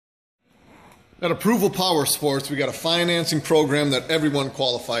At Approval Power Sports, we got a financing program that everyone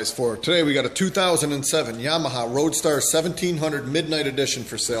qualifies for. Today we got a 2007 Yamaha Roadstar 1700 Midnight Edition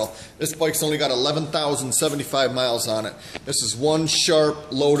for sale. This bike's only got 11,075 miles on it. This is one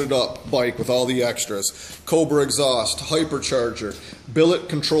sharp, loaded up bike with all the extras. Cobra exhaust, hypercharger, billet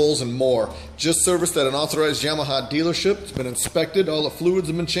controls, and more. Just serviced at an authorized Yamaha dealership. It's been inspected, all the fluids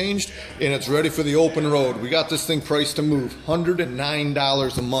have been changed, and it's ready for the open road. We got this thing priced to move,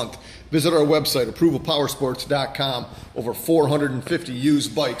 $109 a month. Visit our website, approvalpowersports.com. Over 450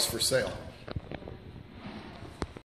 used bikes for sale.